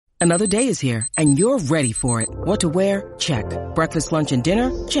Another day is here, and you're ready for it. What to wear? Check. Breakfast, lunch, and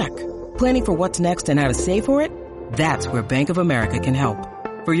dinner? Check. Planning for what's next and how to save for it? That's where Bank of America can help.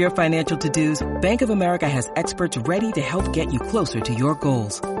 For your financial to-dos, Bank of America has experts ready to help get you closer to your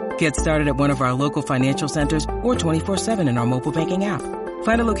goals. Get started at one of our local financial centers or 24/7 in our mobile banking app.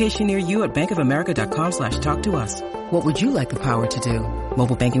 Find a location near you at bankofamerica.com/talktous. What would you like the power to do?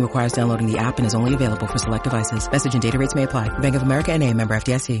 Mobile banking requires downloading the app and is only available for select devices. Message and data rates may apply. Bank of America N.A., member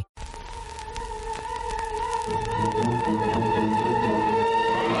FDIC.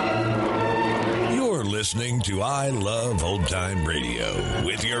 You're listening to I Love Old Time Radio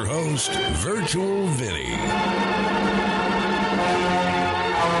with your host, Virtual Vinny.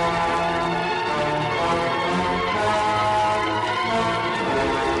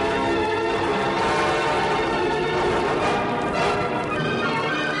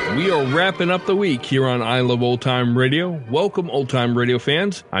 We are wrapping up the week here on I Love Old Time Radio. Welcome, Old Time Radio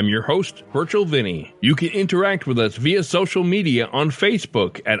fans. I'm your host, Virtual Vinny. You can interact with us via social media on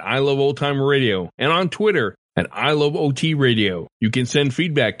Facebook at I Love Old Time Radio and on Twitter at I Love OT Radio. You can send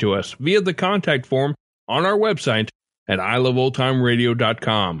feedback to us via the contact form on our website at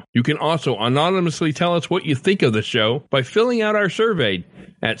iloveoldtimeradio.com. You can also anonymously tell us what you think of the show by filling out our survey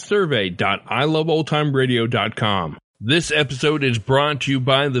at survey.iloveoldtimeradio.com. This episode is brought to you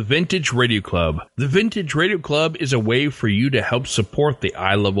by the Vintage Radio Club. The Vintage Radio Club is a way for you to help support the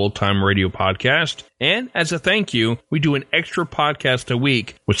I Love Old Time Radio podcast. And as a thank you, we do an extra podcast a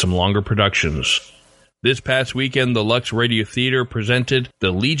week with some longer productions. This past weekend, the Lux Radio Theater presented The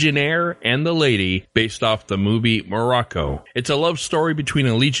Legionnaire and the Lady, based off the movie Morocco. It's a love story between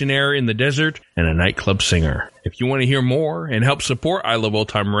a legionnaire in the desert and a nightclub singer. If you want to hear more and help support I Love Old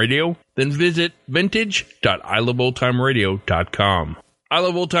Time Radio, then visit vintage.iloveoldtimeradio.com. I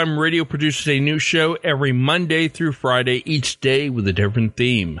Love Old Time Radio produces a new show every Monday through Friday, each day with a different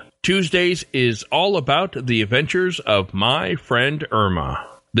theme. Tuesdays is all about the adventures of my friend Irma.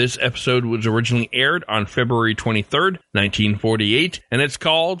 This episode was originally aired on February 23rd, 1948, and it's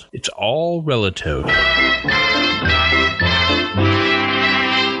called It's All Relative.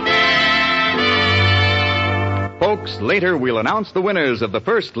 Folks, later we'll announce the winners of the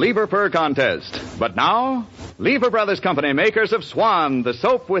first Lever Fur contest. But now, Lever Brothers Company, makers of Swan, the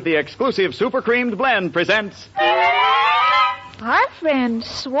soap with the exclusive super creamed blend, presents... Our friend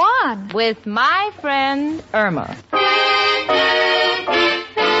Swan. With my friend Irma.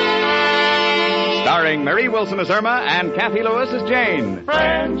 Starring Mary Wilson as Irma and Kathy Lewis as Jane.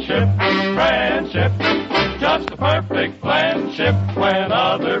 Friendship, friendship, just a perfect friendship. When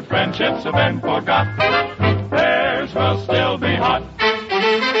other friendships have been forgot, theirs will still be hot.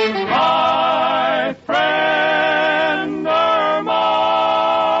 My friend Irma.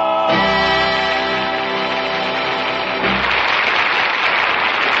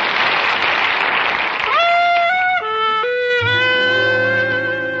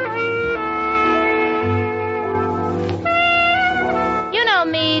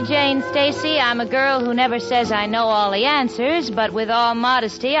 Jane Stacy, I'm a girl who never says I know all the answers, but with all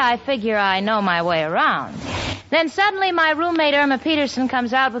modesty, I figure I know my way around. Then suddenly my roommate Irma Peterson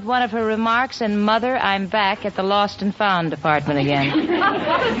comes out with one of her remarks, and Mother, I'm back at the Lost and Found department again.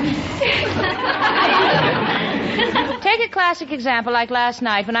 Take a classic example like last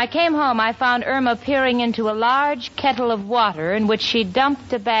night. When I came home, I found Irma peering into a large kettle of water in which she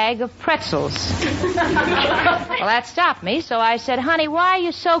dumped a bag of pretzels. Well, that stopped me, so I said, honey, why are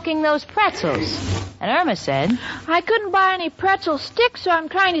you soaking those pretzels? And Irma said, I couldn't buy any pretzel sticks, so I'm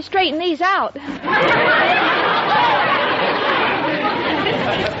trying to straighten these out. For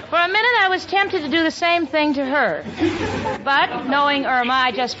a minute, I was tempted to do the same thing to her. But, knowing Irma,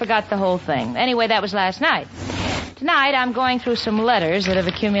 I just forgot the whole thing. Anyway, that was last night. Tonight, I'm going through some letters that have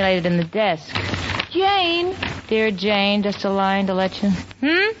accumulated in the desk. Jane. Dear Jane, just a line to let you...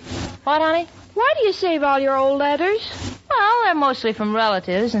 What, honey? Why do you save all your old letters? Well, they're mostly from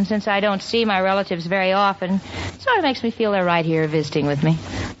relatives, and since I don't see my relatives very often, it sort of makes me feel they're right here visiting with me.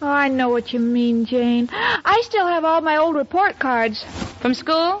 Oh, I know what you mean, Jane. I still have all my old report cards. From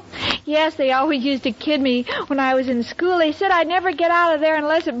school? Yes, they always used to kid me when I was in school. They said I'd never get out of there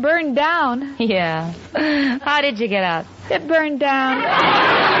unless it burned down. Yeah. How did you get out? It burned down.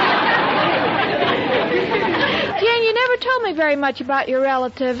 Jane, you never told me very much about your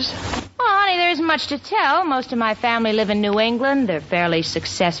relatives. Well, honey, there isn't much to tell. Most of my family live in New England. They're fairly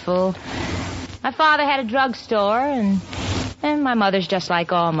successful. My father had a drugstore, and my mother's just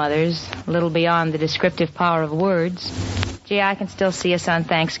like all mothers, a little beyond the descriptive power of words. Gee, I can still see us on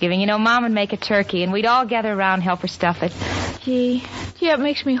Thanksgiving. You know, Mom would make a turkey, and we'd all gather around and help her stuff it. Gee, it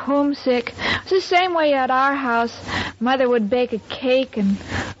makes me homesick. It's the same way at our house. Mother would bake a cake, and,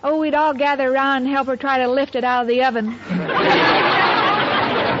 we'd all gather around and help her try to lift it out of the oven.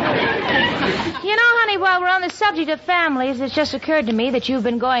 You know, honey, while we're on the subject of families, it's just occurred to me that you've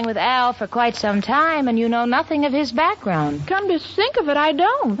been going with Al for quite some time, and you know nothing of his background. Come to think of it, I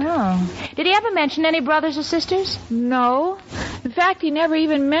don't. Oh. Did he ever mention any brothers or sisters? No. In fact, he never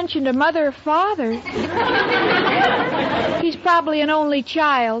even mentioned a mother or father. He's probably an only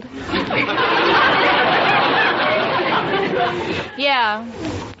child. Yeah,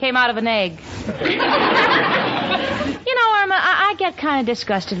 came out of an egg. You know, Irma, I get kind of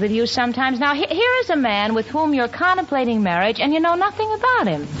disgusted with you sometimes. Now, here is a man with whom you're contemplating marriage, and you know nothing about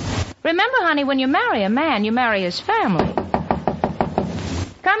him. Remember, honey, when you marry a man, you marry his family.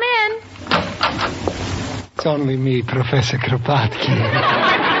 Come in. It's only me, Professor Kropotkin.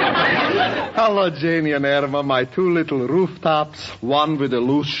 Hello, Janie and Irma, my two little rooftops, one with a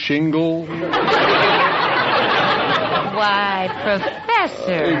loose shingle. Why, Professor.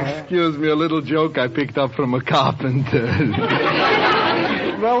 Excuse me, a little joke I picked up from a carpenter.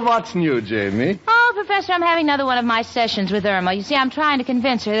 Well, what's new, Jamie? Oh, Professor, I'm having another one of my sessions with Irma. You see, I'm trying to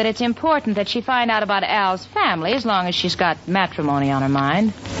convince her that it's important that she find out about Al's family, as long as she's got matrimony on her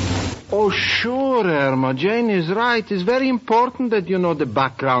mind. Oh, sure, Irma. Jane is right. It's very important that you know the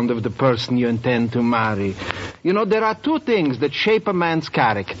background of the person you intend to marry. You know, there are two things that shape a man's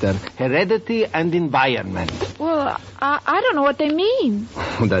character, heredity and environment. Well, I don't know what they mean.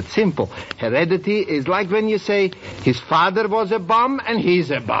 That's simple. Heredity is like when you say, his father was a bum and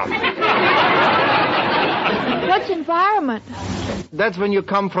he's a bum. What's environment? That's when you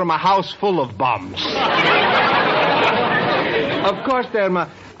come from a house full of bums. Of course, Irma,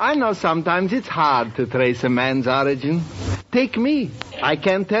 I know sometimes it's hard to trace a man's origin. Take me. I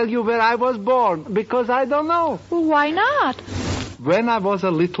can't tell you where I was born because I don't know. Well, why not? When I was a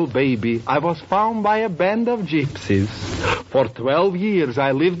little baby, I was found by a band of gypsies. For 12 years,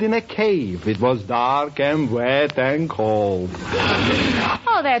 I lived in a cave. It was dark and wet and cold.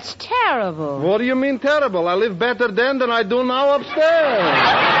 Oh, that's terrible. What do you mean terrible? I live better then than I do now upstairs.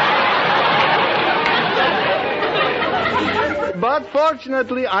 But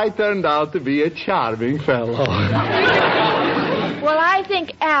fortunately, I turned out to be a charming fellow. Well, I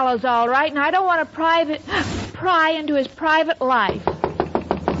think Al is all right, and I don't want to pry into his private life.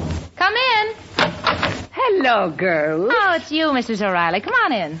 Come in. Hello, girls. Oh, it's you, Mrs. O'Reilly. Come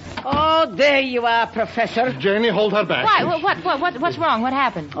on in. Oh, there you are, Professor. Janie, hold her back. Why? What's wrong? What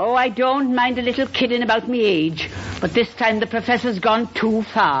happened? Oh, I don't mind a little kidding about me age, but this time the Professor's gone too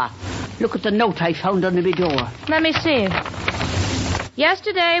far. Look at the note I found under my door. Let me see.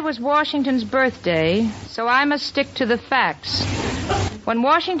 Yesterday was Washington's birthday, so I must stick to the facts. When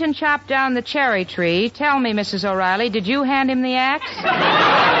Washington chopped down the cherry tree, tell me, Mrs. O'Reilly, did you hand him the axe?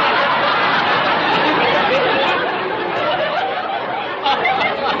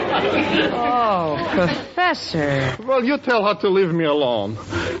 Oh, Professor. Well, you tell her to leave me alone.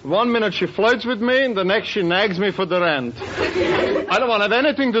 1 minute she flirts with me, and the next she nags me for the rent. I don't want to have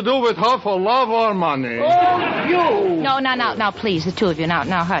anything to do with her for love or money. Oh, you! No, now, please, the two of you.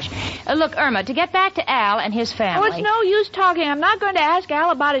 Now, hush. Look, Irma, to get back to Al and his family... Oh, it's no use talking. I'm not going to ask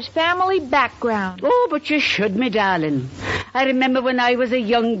Al about his family background. Oh, but you should, me darling. I remember when I was a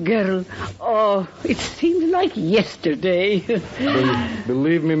young girl. Oh, it seems like yesterday.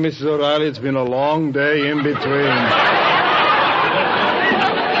 Believe me, Mrs. O'Reilly, it's been a long day in between.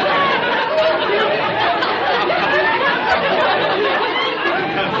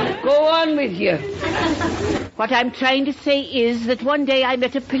 Go on with you. What I'm trying to say is that one day I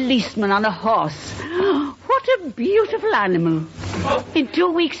met a policeman on a horse. What a beautiful animal. In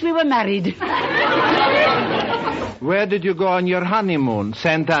 2 weeks we were married. Where did you go on your honeymoon?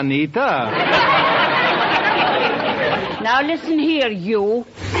 Santa Anita? Now listen here, you.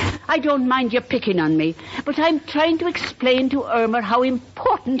 I don't mind you picking on me, but I'm trying to explain to Irma how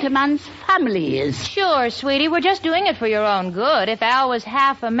important a man's family is. Sure, sweetie, we're just doing it for your own good. If Al was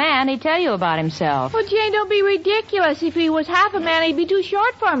half a man, he'd tell you about himself. Well, Jane, don't be ridiculous. If he was half a man, he'd be too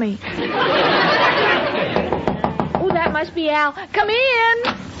short for me. Oh, that must be Al. Come in.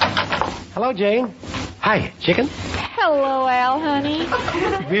 Hello, Jane. Hi, chicken. Hello, Al, honey.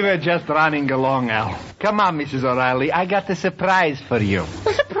 We were just running along, Al. Come on, Mrs. O'Reilly. I got a surprise for you.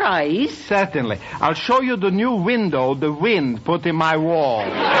 A surprise? Certainly. I'll show you the new window the wind put in my wall.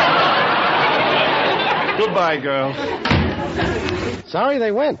 Goodbye, girls. Sorry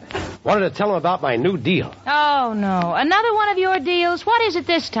they went. Wanted to tell him about my new deal. Oh, no. Another one of your deals? What is it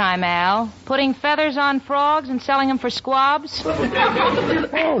this time, Al? Putting feathers on frogs and selling them for squabs?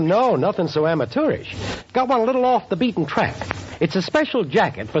 Oh, no, nothing so amateurish. Got one a little off the beaten track. It's a special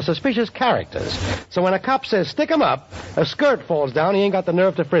jacket for suspicious characters. So when a cop says, stick 'em up, a skirt falls down, he ain't got the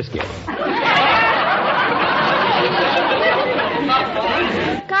nerve to frisk you.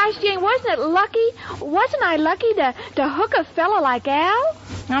 Gosh, Jane, wasn't it lucky? Wasn't I lucky to hook a fella like Al?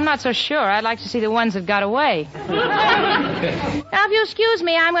 I'm not so sure. I'd like to see the ones that got away. Now, if you excuse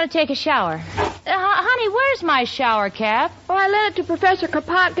me, I'm going to take a shower. Honey, where's my shower cap? Oh, I lent it to Professor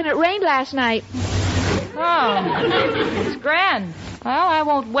Kropotkin. It rained last night. Oh, it's grand. Well, I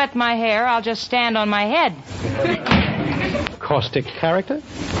won't wet my hair. I'll just stand on my head. Caustic character?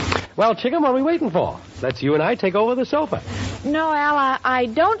 Well, Chicken, what are we waiting for? Let's you and I take over the sofa. No, Al, I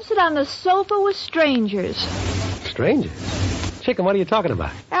don't sit on the sofa with strangers. Strangers? Chicken, what are you talking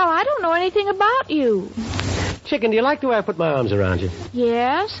about? Al, I don't know anything about you. Chicken, do you like the way I put my arms around you?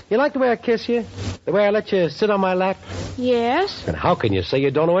 Yes. You like the way I kiss you? The way I let you sit on my lap? Yes. And how can you say you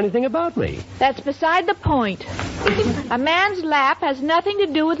don't know anything about me? That's beside the point. A man's lap has nothing to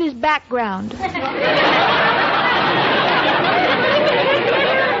do with his background.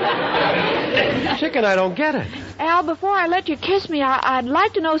 Chicken, I don't get it. Al, before I let you kiss me, I'd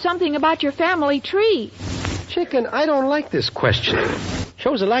like to know something about your family tree. Chicken, I don't like this question.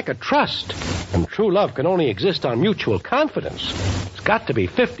 Shows a lack of trust. And true love can only exist on mutual confidence. It's got to be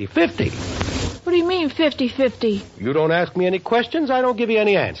 50-50. What do you mean 50-50? You don't ask me any questions, I don't give you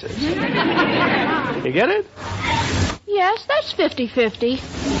any answers. You get it? Yes, that's 50-50.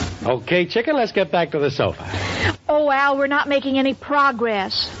 Okay, Chicken, let's get back to the sofa. Oh, Al, we're not making any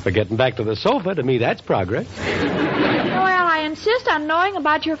progress. But getting back to the sofa, to me, that's progress. No, Al, I insist on knowing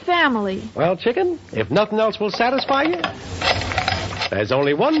about your family. Well, Chicken, if nothing else will satisfy you, there's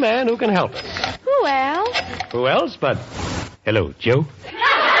only one man who can help us. Who, Al? Who else but... Hello, Joe.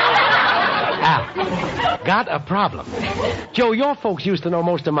 Al, got a problem. Joe, your folks used to know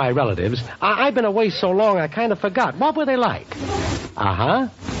most of my relatives. I've been away so long I kind of forgot. What were they like? Uh-huh.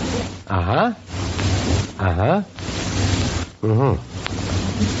 Uh-huh. Uh-huh. Mm-hmm.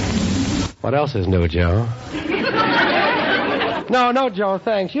 What else is new, Joe? No, Joe,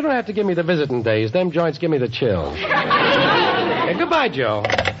 thanks. You don't have to give me the visiting days. Them joints give me the chills. Hey, goodbye, Joe.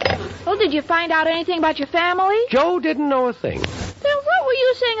 Oh, did you find out anything about your family? Joe didn't know a thing. Then what were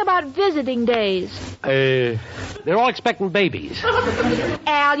you saying about visiting days? They're all expecting babies.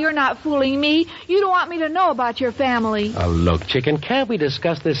 Al, you're not fooling me. You don't want me to know about your family. Oh, look, Chicken, can't we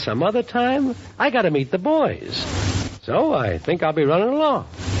discuss this some other time? I got to meet the boys. So I think I'll be running along.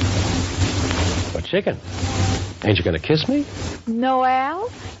 But, Chicken, ain't you going to kiss me? No, Al.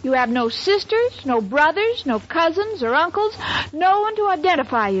 You have no sisters, no brothers, no cousins or uncles, no one to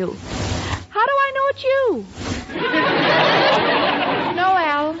identify you. How do I know it's you? No,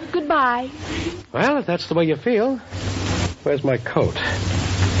 Al. Goodbye. Well, if that's the way you feel, where's my coat?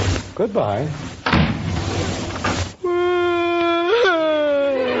 Goodbye.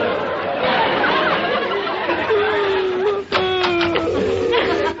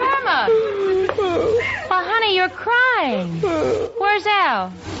 Irma! Well, honey, you're crying. Where's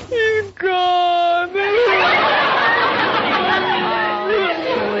Al? He's gone.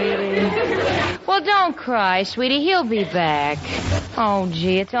 Well, don't cry, sweetie. He'll be back. Oh,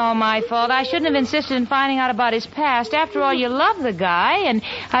 gee, it's all my fault. I shouldn't have insisted in finding out about his past. After all, you love the guy, and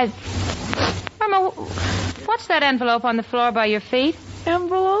Irma, what's that envelope on the floor by your feet?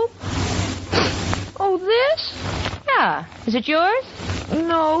 Envelope? Oh, this? Yeah. Is it yours?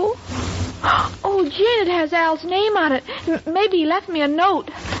 No. Oh, Jane, it has Al's name on it. Maybe he left me a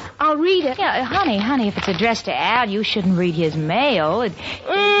note. I'll read it. Yeah, honey, if it's addressed to Al, you shouldn't read his mail.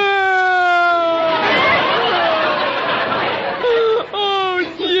 Oh,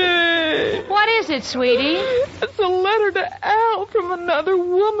 Jane. What is it, sweetie? It's a letter to Al from another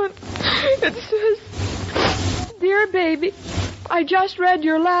woman. It says, Dear baby, I just read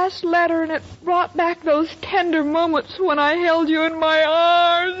your last letter, and it brought back those tender moments when I held you in my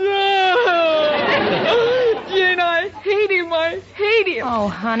arms. Jane, I hate him. Oh,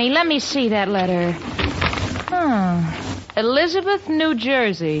 honey, let me see that letter. Elizabeth, New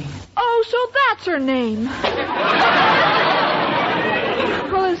Jersey. Oh, so that's her name.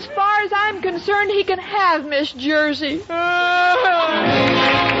 Well, as far as I'm concerned, he can have Miss Jersey.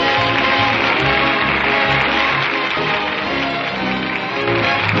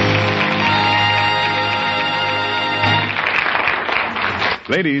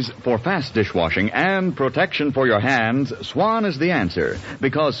 Ladies, for fast dishwashing and protection for your hands, Swan is the answer.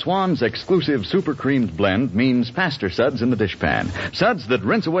 Because Swan's exclusive super creamed blend means faster suds in the dishpan. Suds that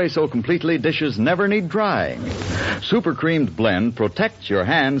rinse away so completely dishes never need drying. Super creamed blend protects your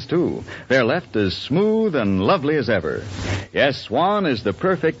hands, too. They're left as smooth and lovely as ever. Yes, Swan is the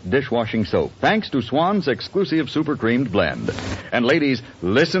perfect dishwashing soap, thanks to Swan's exclusive super creamed blend. And ladies,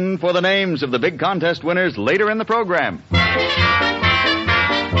 listen for the names of the big contest winners later in the program.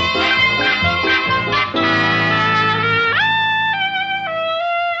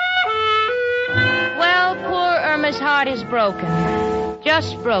 Irma's heart is broken.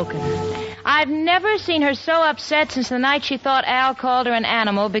 Just broken. I've never seen her so upset since the night she thought Al called her an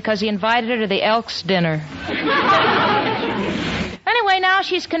animal because he invited her to the Elks' dinner. Anyway, now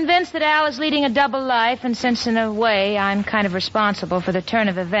she's convinced that Al is leading a double life, and since, in a way, I'm kind of responsible for the turn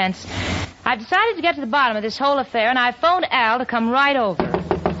of events, I've decided to get to the bottom of this whole affair, and I've phoned Al to come right over.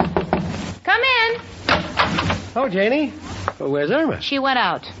 Come in. Oh, Janie. Well, where's Irma? She went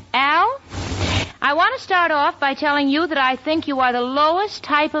out. Al? I want to start off by telling you that I think you are the lowest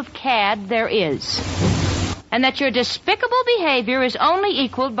type of cad there is. And that your despicable behavior is only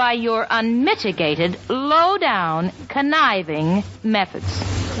equaled by your unmitigated, low-down, conniving methods.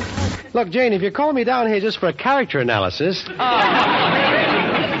 Look, Jane, if you call me down here just for a character analysis...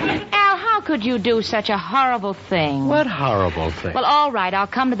 Al, how could you do such a horrible thing? What horrible thing? Well, all right, I'll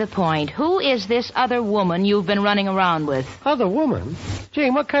come to the point. Who is this other woman you've been running around with? Other woman?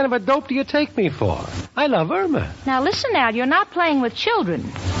 Jane, what kind of a dope do you take me for? I love Irma. Now, listen, Al, you're not playing with children.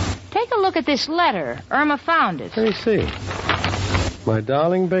 Take a look at this letter. Irma found it. Let me see. My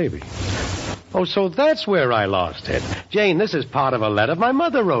darling baby. Oh, so that's where I lost it. Jane, this is part of a letter my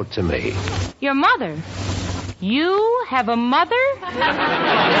mother wrote to me. Your mother? You have a mother?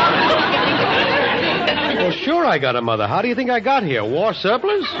 Well, sure I got a mother. How do you think I got here? War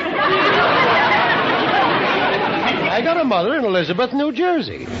surplus? I got a mother in Elizabeth, New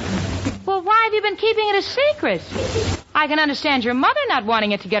Jersey. Well, why have you been keeping it a secret? I can understand your mother not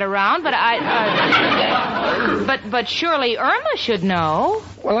wanting it to get around, but but surely Irma should know.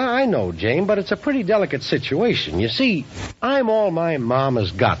 Well, I know, Jane, but it's a pretty delicate situation. You see, I'm all my mom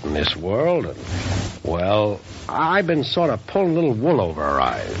has got in this world, and, well, I've been sort of pulling a little wool over her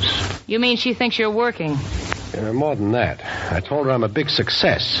eyes. You mean she thinks you're working? More than that. I told her I'm a big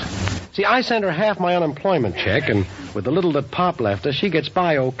success. See, I sent her half my unemployment check, and with the little that Pop left her, she gets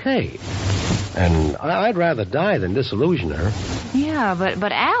by okay. And I'd rather die than disillusion her. Yeah,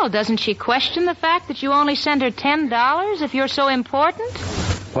 but Al, doesn't she question the fact that you only send her $10 if you're so important?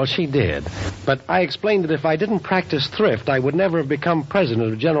 Well, she did. But I explained that if I didn't practice thrift, I would never have become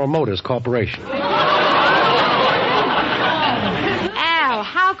president of General Motors Corporation. Al,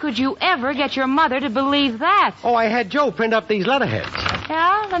 how could you ever get your mother to believe that? Oh, I had Joe print up these letterheads.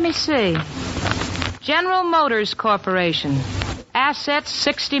 Yeah, let me see. General Motors Corporation. Assets,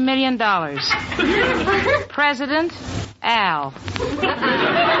 $60 million. President, Al.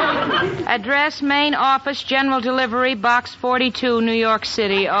 Address, main office, general delivery, box 42, New York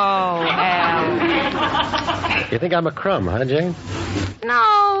City. Oh, Al. You think I'm a crumb, huh, Jane?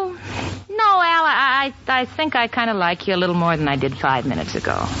 No, Al, I think I kind of like you a little more than I did 5 minutes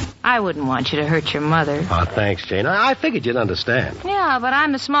ago. I wouldn't want you to hurt your mother. Oh, thanks, Jane. I figured you'd understand. Yeah, but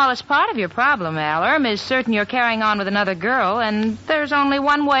I'm the smallest part of your problem, Al. Irma is certain you're carrying on with another girl, and there's only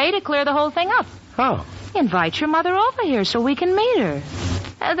one way to clear the whole thing up. How? Invite your mother over here so we can meet her.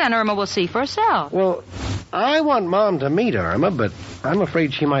 Then Irma will see for herself. Well, I want Mom to meet Irma, but I'm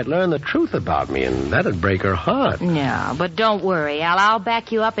afraid she might learn the truth about me, and that'd break her heart. No, but don't worry, Al. I'll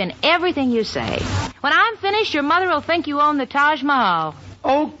back you up in everything you say. When I'm finished, your mother will think you own the Taj Mahal.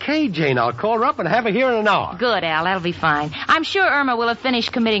 Okay, Jane, I'll call her up and have her here in an hour. Good, Al, that'll be fine. I'm sure Irma will have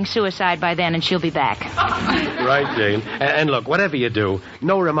finished committing suicide by then, and she'll be back. Right, Jane. And look, whatever you do,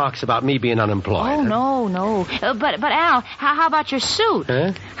 no remarks about me being unemployed. Oh, no. But Al, how about your suit?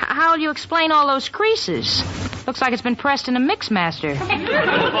 Huh? How'll you explain all those creases? Looks like it's been pressed in a Mixmaster.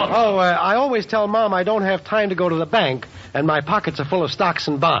 I always tell Mom I don't have time to go to the bank, and my pockets are full of stocks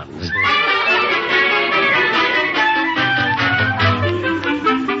and bonds.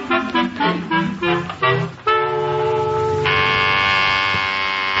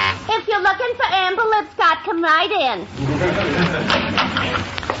 Come right in.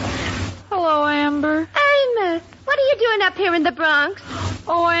 Hello, Amber. Irma, what are you doing up here in the Bronx?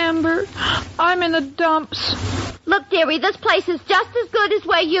 Oh, Amber, I'm in the dumps. Look, dearie, this place is just as good as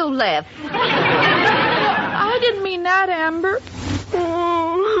where you live. I didn't mean that, Amber.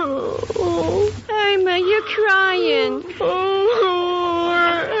 Oh, Irma, you're crying. Oh,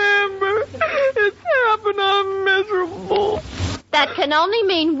 Amber, it's happened. I'm miserable. That can only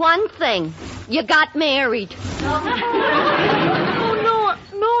mean one thing. You got married. Oh,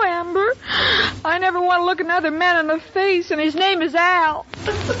 no, Amber. I never want to look another man in the face, and his name is Al.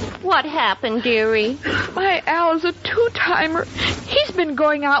 What happened, dearie? My Al is a two-timer. He's been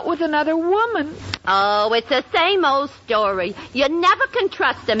going out with another woman. Oh, it's the same old story. You never can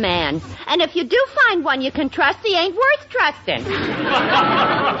trust a man. And if you do find one you can trust, he ain't worth trusting.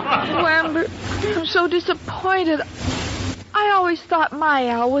 Oh, Amber, I'm so disappointed. I always thought my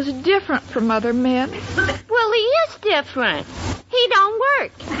Al was different from other men. Well, he is different. He don't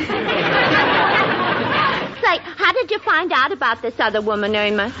work. Say, how did you find out about this other woman,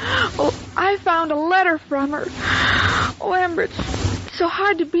 Irma? Oh, I found a letter from her. Oh, Amber, it's so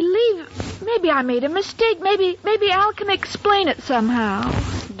hard to believe. Maybe I made a mistake. Maybe Al can explain it somehow.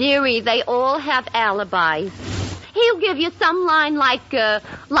 Dearie, they all have alibis. He'll give you some line like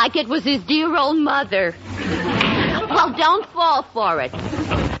it was his dear old mother. Well, don't fall for it.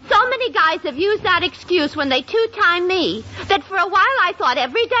 So many guys have used that excuse when they two-time me that for a while I thought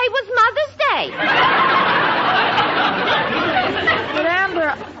every day was Mother's Day. But,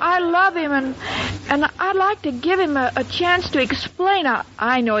 Amber, I love him, and I'd like to give him a chance to explain.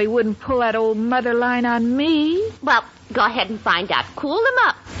 I know he wouldn't pull that old mother line on me. Well, go ahead and find out. Cool him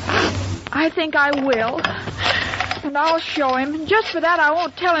up. I think I will. And I'll show him. Just for that, I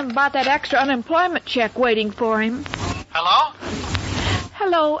won't tell him about that extra unemployment check waiting for him. Hello?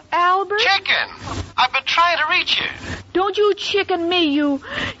 Hello, Albert? Chicken! I've been trying to reach you. Don't you chicken me, you...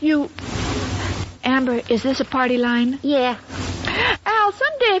 Amber, is this a party line? Yeah. Al,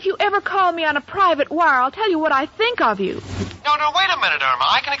 someday if you ever call me on a private wire, I'll tell you what I think of you. No, wait a minute, Irma.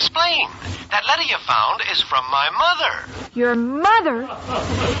 I can explain. That letter you found is from my mother. Your mother?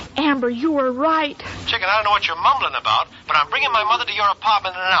 Amber, you were right. Chicken, I don't know what you're mumbling about, but I'm bringing my mother to your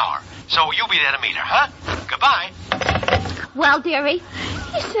apartment in an hour. So you'll be there to meet her, huh? Goodbye. Well, dearie?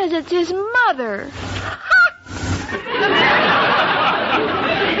 He says it's his mother.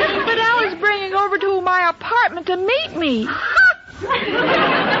 But Al is bringing over to my apartment to meet me.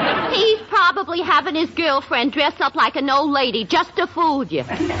 He's probably having his girlfriend dress up like an old lady just to fool you.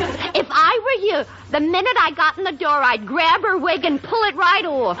 If I were you, the minute I got in the door, I'd grab her wig and pull it right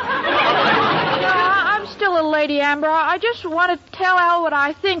off. No, I'm still a lady, Amber. I just want to tell Al what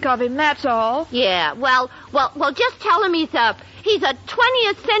I think of him, that's all. Yeah, well, just tell him he's a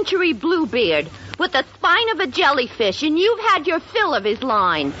 20th century Bluebeard with the spine of a jellyfish, and you've had your fill of his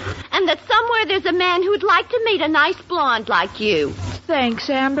line. And that somewhere there's a man who'd like to meet a nice blonde like you. Thanks,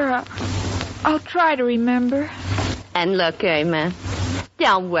 Amber. I'll try to remember. And look, Irma,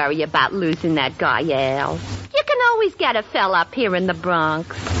 don't worry about losing that guy, Al. You can always get a fella up here in the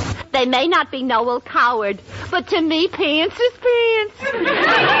Bronx. They may not be no old coward, but to me, pants is pants.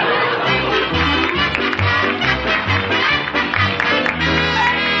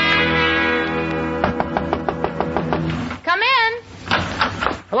 Come in.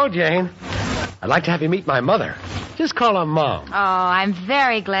 Hello, Jane. I'd like to have you meet my mother. Just call her Mom. Oh, I'm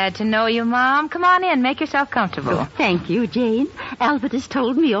very glad to know you, Mom. Come on in. Make yourself comfortable. Oh, thank you, Jane. Albert has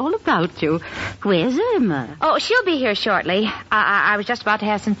told me all about you. Where's Irma? Oh, she'll be here shortly. I was just about to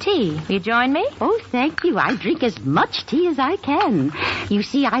have some tea. Will you join me? Oh, thank you. I drink as much tea as I can. You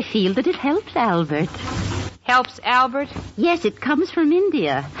see, I feel that it helps Albert. Helps Albert? Yes, it comes from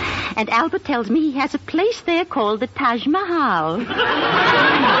India. And Albert tells me he has a place there called the Taj Mahal.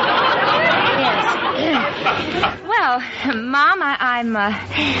 Yes. Well, Mom,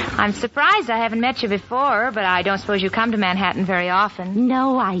 I'm surprised I haven't met you before, but I don't suppose you come to Manhattan very often.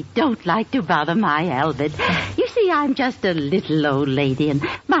 No, I don't like to bother my Albert. You see, I'm just a little old lady, and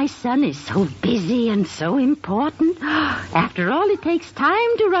my son is so busy and so important. After all, it takes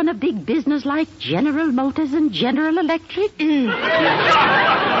time to run a big business like General Motors and General Electric.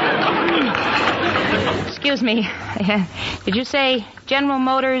 Excuse me. Did you say General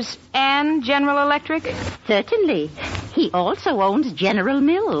Motors and General Electric? Certainly. He also owns General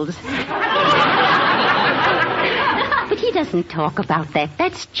Mills. But he doesn't talk about that.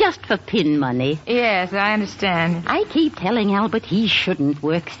 That's just for pin money. Yes, I understand. I keep telling Albert he shouldn't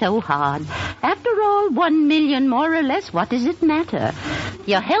work so hard. After all, 1 million more or less, what does it matter?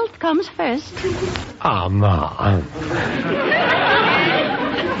 Your health comes first. Oh, Mom.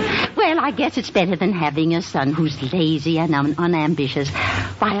 Well, I guess it's better than having a son who's lazy and unambitious.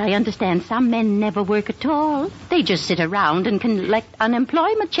 Why, I understand some men never work at all. They just sit around and collect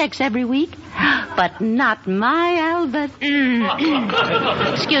unemployment checks every week. But not my Albert.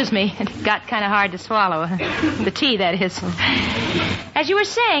 Excuse me. It got kind of hard to swallow. The tea, that is. As you were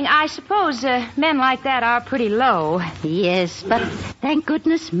saying, I suppose men like that are pretty low. Yes, but thank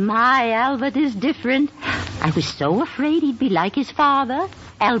goodness my Albert is different. I was so afraid he'd be like his father,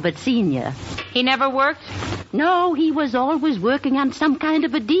 Albert Sr. He never worked? No, he was always working on some kind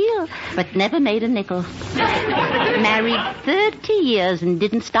of a deal, but never made a nickel. Married 30 years and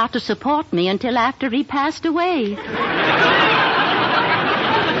didn't start to support me until after he passed away.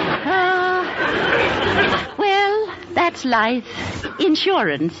 Well, that's life.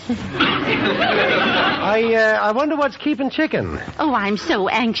 Insurance. I wonder what's keeping Chicken. Oh, I'm so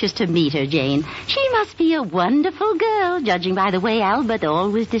anxious to meet her, Jane. She must be a wonderful girl, judging by the way Albert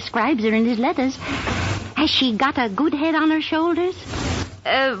always describes her in his letters. Has she got a good head on her shoulders?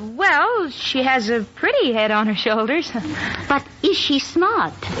 Well, she has a pretty head on her shoulders. But is she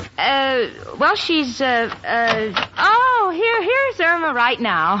smart? Well, she's, here's Irma right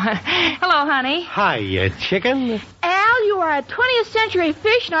now. Hello, honey. Hi, Chicken. Al, you are a 20th century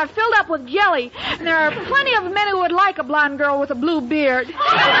fish not filled up with jelly. And there are plenty of men who would like a blonde girl with a blue beard.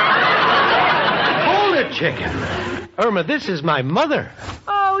 Hold it, Chicken. Irma, this is my mother.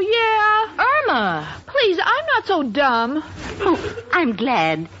 Oh, yeah? Irma. Please, I'm not so dumb. Oh, I'm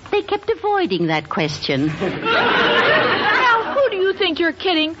glad. They kept avoiding that question. Al, who do you think you're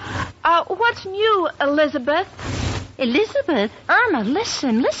kidding? What's new, Elizabeth? Elizabeth? Irma,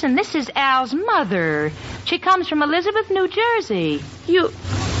 listen. This is Al's mother. She comes from Elizabeth, New Jersey. You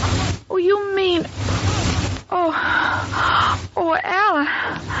mean... Oh, Al,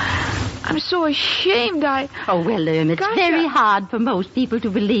 I'm so ashamed. Oh, well, it's very hard for most people to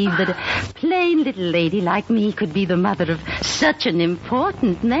believe that a plain little lady like me could be the mother of such an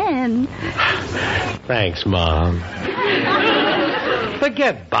important man. Thanks, Mom.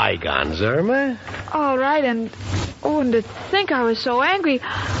 Forget bygones, Irma. All right, and to think I was so angry.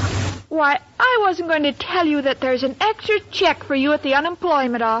 Why, I wasn't going to tell you that there's an extra check for you at the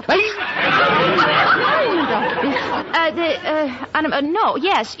unemployment office. No,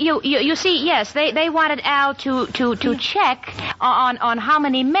 yes, you see, yes, they wanted Al to check on how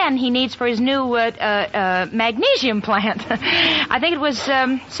many men he needs for his new magnesium plant. I think it was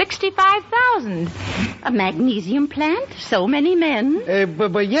 65,000. A magnesium plant? So many men?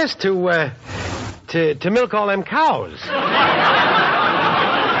 But yes, to milk all them cows.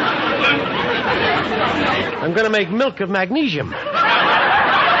 I'm going to make milk of magnesium. Oh,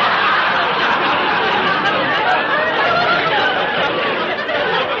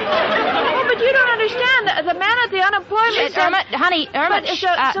 but you don't understand. The man at the unemployment... Irma,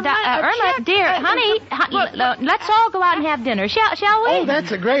 dear, honey, let's all go out and have dinner, shall we? Oh,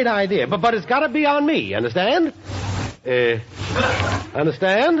 that's a great idea. But it's got to be on me, understand?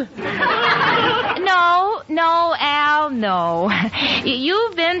 Understand? No, Al, no.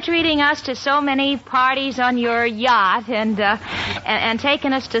 You've been treating us to so many parties on your yacht and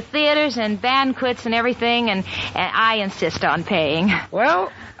taking us to theaters and banquets and everything, and I insist on paying.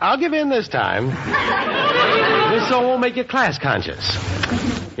 Well, I'll give in this time. This so won't make you class conscious.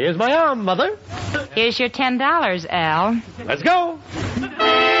 Here's my arm, Mother. Here's your $10, Al. Let's go.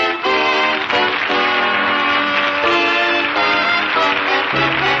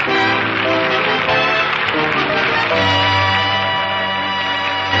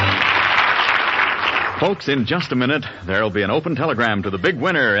 Folks, in just a minute, there'll be an open telegram to the big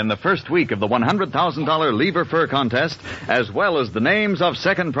winner in the first week of the $100,000 Lever Fur Contest, as well as the names of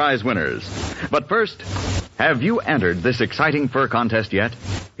second prize winners. But first, have you entered this exciting fur contest yet?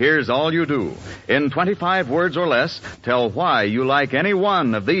 Here's all you do. In 25 words or less, tell why you like any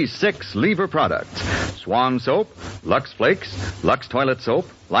one of these 6 Lever products. Swan Soap, Lux Flakes, Lux Toilet Soap,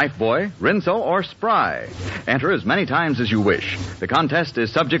 Lifebuoy, Rinso, or Spry. Enter as many times as you wish. The contest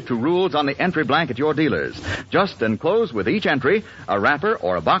is subject to rules on the entry blank at your dealers. Just enclose with each entry a wrapper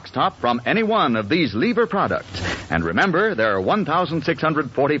or a box top from any one of these Lever products. And remember, there are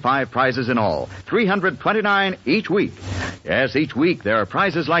 1,645 prizes in all, 329 each week. Yes, each week there are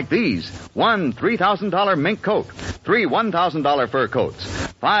prizes like these. 1 $3,000 mink coat, 3 $1,000 fur coats,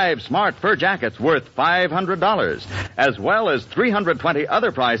 5 smart fur jackets worth $500, as well as 320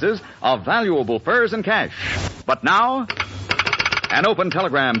 other prizes of valuable furs and cash. But now, an open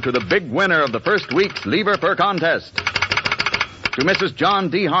telegram to the big winner of the first week's Lever Fur Contest. To Mrs. John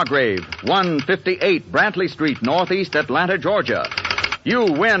D. Hargrave, 158 Brantley Street, Northeast Atlanta, Georgia.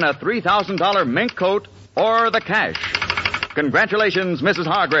 You win a $3,000 mink coat or the cash. Congratulations, Mrs.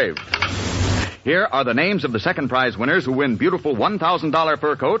 Hargrave. Here are the names of the second prize winners who win beautiful $1,000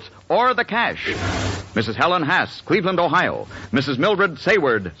 fur coats or the cash. Mrs. Helen Hass, Cleveland, Ohio. Mrs. Mildred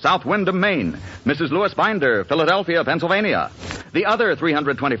Sayward, South Windham, Maine. Mrs. Louis Binder, Philadelphia, Pennsylvania. The other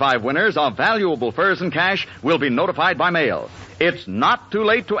 325 winners of valuable furs and cash will be notified by mail. It's not too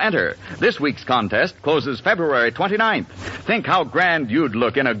late to enter. This week's contest closes February 29th. Think how grand you'd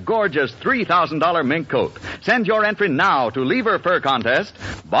look in a gorgeous $3,000 mink coat. Send your entry now to Lever Fur Contest,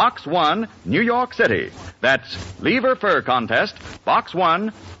 Box 1, New York City. That's Lever Fur Contest, Box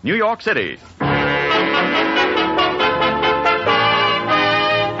 1, New York City.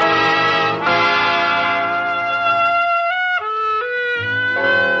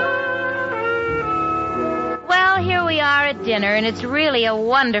 Here we are at dinner, and it's really a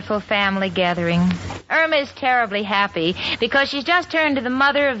wonderful family gathering. Irma is terribly happy because she's just turned to the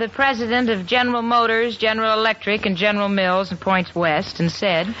mother of the president of General Motors, General Electric, and General Mills and points west and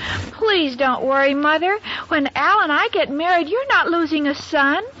said, "Please don't worry, Mother. When Al and I get married, you're not losing a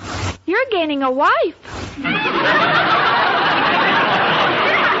son. You're gaining a wife."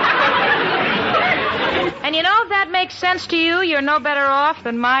 And you know, if that makes sense to you, you're no better off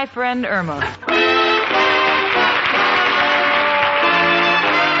than my friend Irma.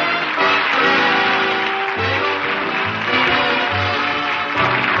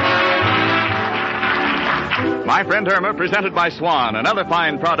 My Friend Irma, presented by Swan, another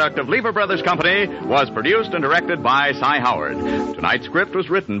fine product of Lever Brothers Company, was produced and directed by Cy Howard. Tonight's script was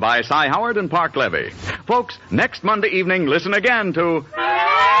written by Cy Howard and Park Levy. Folks, next Monday evening, listen again to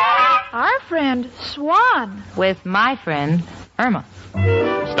Our Friend Swan with My Friend Irma.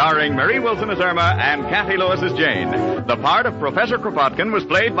 Starring Marie Wilson as Irma and Kathy Lewis as Jane. The part of Professor Kropotkin was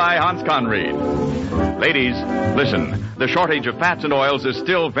played by Hans Conried. Ladies, listen. The shortage of fats and oils is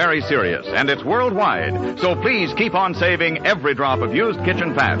still very serious, and it's worldwide. So please keep on saving every drop of used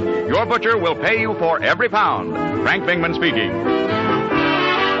kitchen fat. Your butcher will pay you for every pound. Frank Bingman speaking.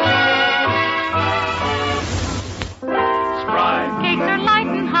 Spry. Cakes are light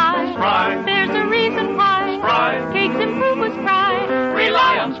and high. Spry. There's a reason why. Spry. Cakes improve with Spry.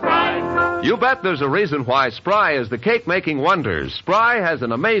 Rely on Spry. You bet there's a reason why Spry is the cake-making wonder. Spry has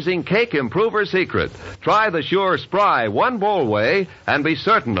an amazing cake improver secret. Try the sure Spry one-bowl way and be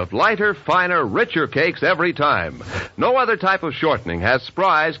certain of lighter, finer, richer cakes every time. No other type of shortening has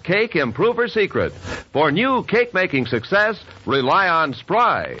Spry's cake improver secret. For new cake-making success, rely on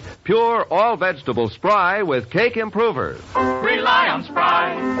Spry. Pure, all-vegetable Spry with cake improver. Rely on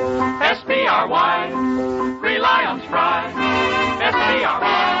Spry. S-P-R-Y. Rely on Spry.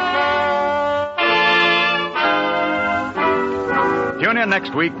 S-P-R-Y. Tune in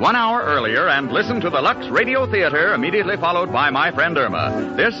next week 1 hour earlier and listen to the Lux Radio Theater, immediately followed by My Friend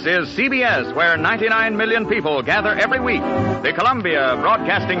Irma. This is CBS, where 99 million people gather every week. The Columbia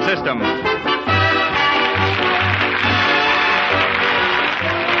Broadcasting System.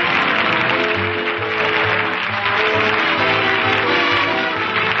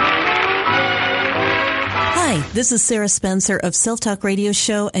 Hi, this is Sarah Spencer of Self Talk Radio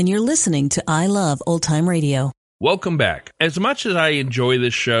Show, and you're listening to I Love Old Time Radio. Welcome back. As much as I enjoy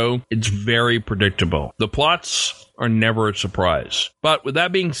this show, it's very predictable. The plots are never a surprise. But with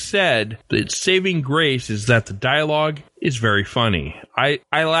that being said, its saving grace is that the dialogue is very funny. I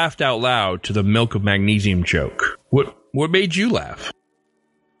laughed out loud to the milk of magnesium joke. What made you laugh?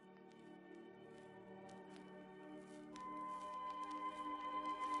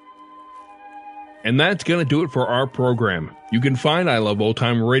 And that's going to do it for our program. You can find I Love Old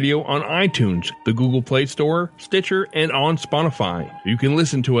Time Radio on iTunes, the Google Play Store, Stitcher, and on Spotify. You can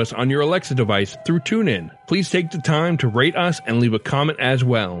listen to us on your Alexa device through TuneIn. Please take the time to rate us and leave a comment as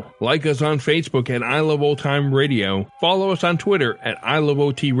well. Like us on Facebook at I Love Old Time Radio. Follow us on Twitter at I Love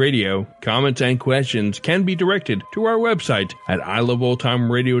OT Radio. Comments and questions can be directed to our website at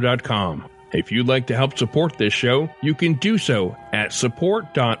iloveoldtimeradio.com. If you'd like to help support this show, you can do so at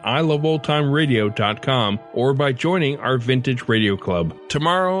support.iloveoldtimeradio.com or by joining our Vintage Radio Club.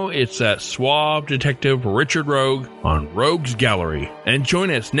 Tomorrow, it's that suave detective Richard Rogue on Rogue's Gallery. And join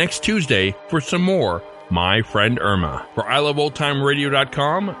us next Tuesday for some more My Friend Irma. For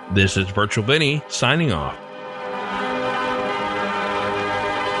iloveoldtimeradio.com, this is Virtual Vinny signing off.